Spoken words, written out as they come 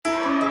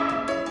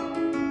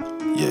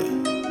Yeah.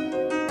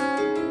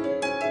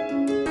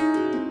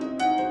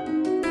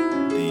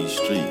 These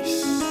streets.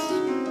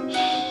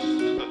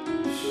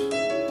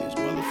 These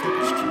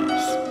motherfucking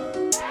streets.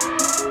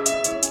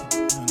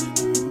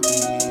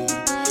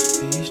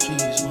 These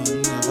streets were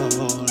never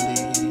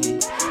holy.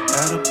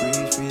 Gotta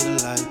breathe, free the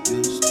life,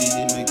 build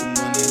steady, make the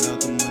money, got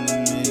the money,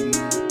 make me.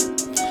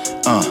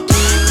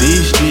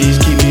 These streets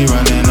keep me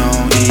running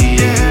on E.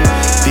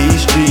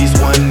 These streets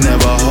were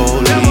never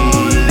holy.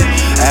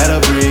 Gotta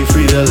breathe,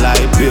 free the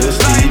life, build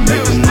steady,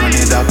 make the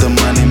money, got the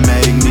money,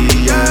 make me.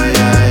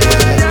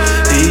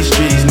 These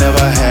streets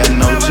never had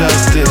no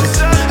justice.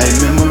 A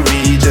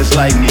memory just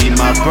like me,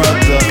 my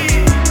brother.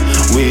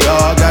 We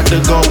all got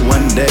to go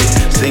one day.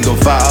 Single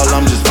file,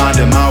 I'm just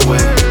finding my way.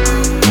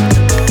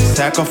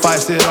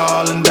 Sacrifice it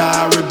all and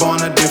die,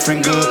 reborn a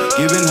different good.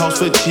 Giving hopes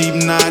for cheap,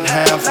 not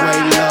halfway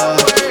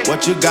love.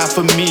 What you got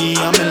for me,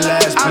 I'm in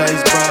last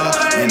place, bruh.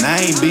 And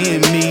I ain't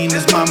being mean,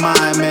 it's my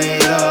mind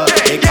made up.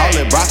 They call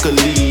it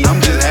broccoli,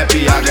 I'm just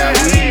happy I got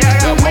weed.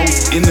 Got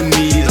most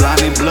enemies,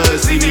 lining blood,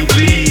 see me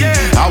bleed.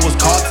 I was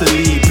called to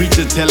lead,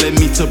 preacher telling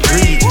me to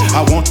preach.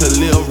 I want to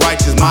live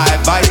righteous, my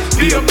advice,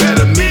 be a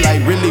better me.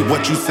 Like really,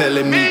 what you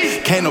selling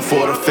me? Can't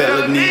afford a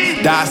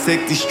felony.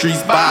 Dissect these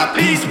streets, buy a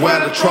piece, wear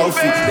the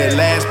trophy. That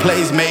last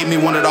place made me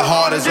one of the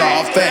hardest,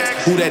 all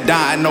facts. Who that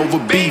dying over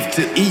beef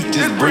to eat,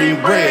 just bring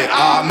bread,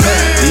 aw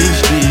man. These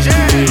streets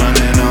keep me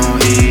running on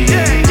E.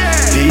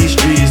 These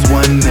streets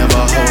were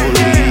never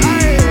holy.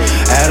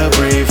 Had to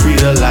breathe, free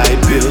the light,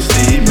 build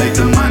steady, make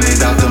the money,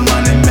 got the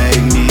money,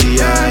 make me,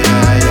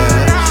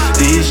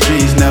 These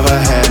streets never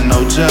had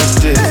no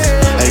justice.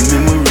 A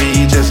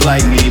memory just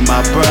like me,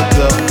 my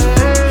brother.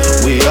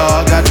 We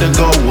all got to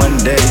go one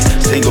day.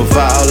 Single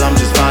file, I'm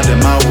just finding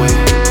my way.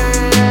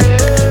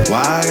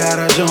 Why I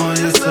gotta join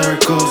your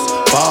circles?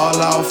 Fall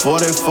out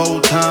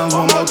 44 times,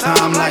 one more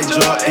time like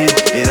Jordan.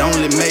 It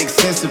only makes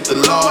sense if the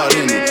Lord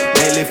in it.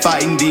 Daily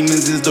fighting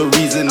demons is the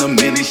reason I'm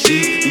in it.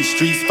 These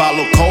streets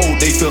follow code,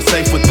 they feel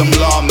safe with them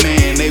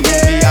lawmen. They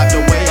want me out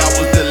the way, I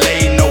was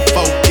delayed, no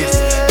focus.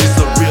 It's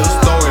a real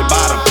story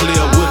about a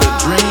player with a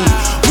dream.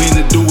 When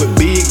to do it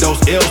big, those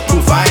L's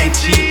proof I ain't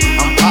cheap.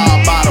 I'm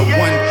powered by the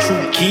one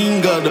true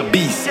king of the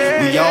beast.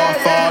 We all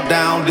fall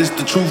down, this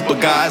the truth,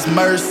 but God's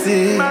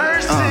mercy.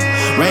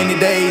 Rainy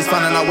days,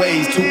 finding our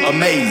ways too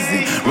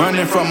amazing.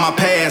 Running from my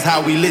past,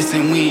 how we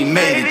listen, we ain't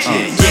made it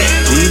yet.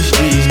 These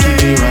streets keep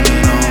me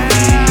running on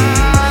me.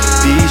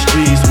 These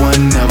streets were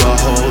never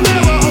holy.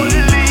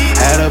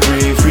 Had to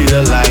breathe, free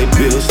the light,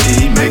 build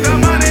steady,